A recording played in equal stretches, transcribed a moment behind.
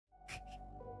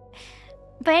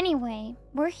But anyway,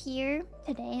 we're here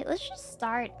today. Let's just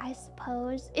start, I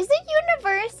suppose. Is it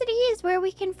universities where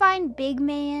we can find big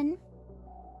man?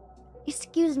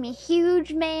 Excuse me,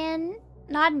 huge man?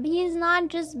 He's not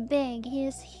just big, he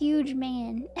is huge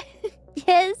man.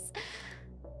 Yes.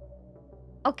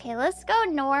 Okay, let's go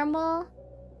normal.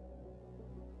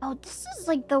 Oh, this is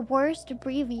like the worst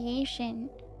abbreviation.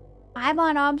 I'm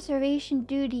on observation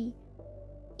duty.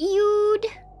 Eud.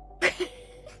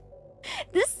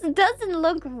 This doesn't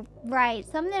look right.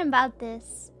 Something about this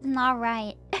is not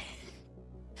right.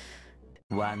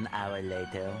 1 hour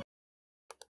later.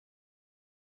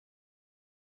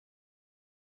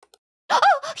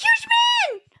 Oh! Huge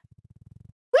man!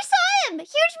 We saw him!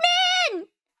 Huge man!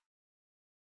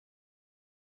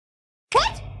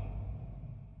 What?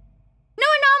 No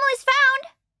anomalies found!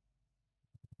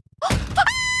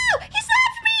 Oh! He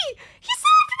slapped me! He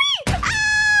slapped me!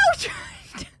 Ouch!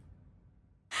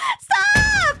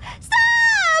 Stop!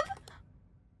 Stop!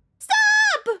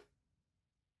 Stop!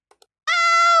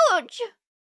 Ouch!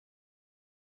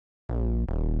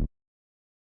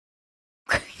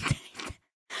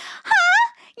 Huh?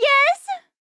 Yes?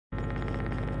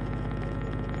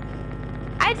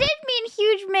 I did mean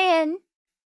huge man.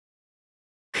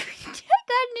 I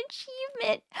got an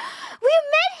achievement. We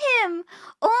met him.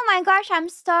 Oh my gosh, I'm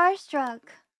starstruck.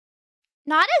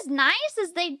 Not as nice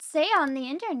as they'd say on the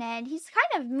internet. He's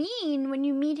kind of mean when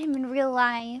you meet him in real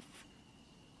life.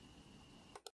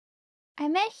 I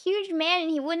met huge man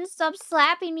and he wouldn't stop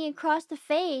slapping me across the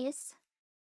face.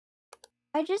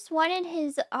 I just wanted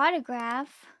his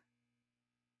autograph.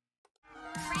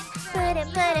 Put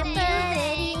it,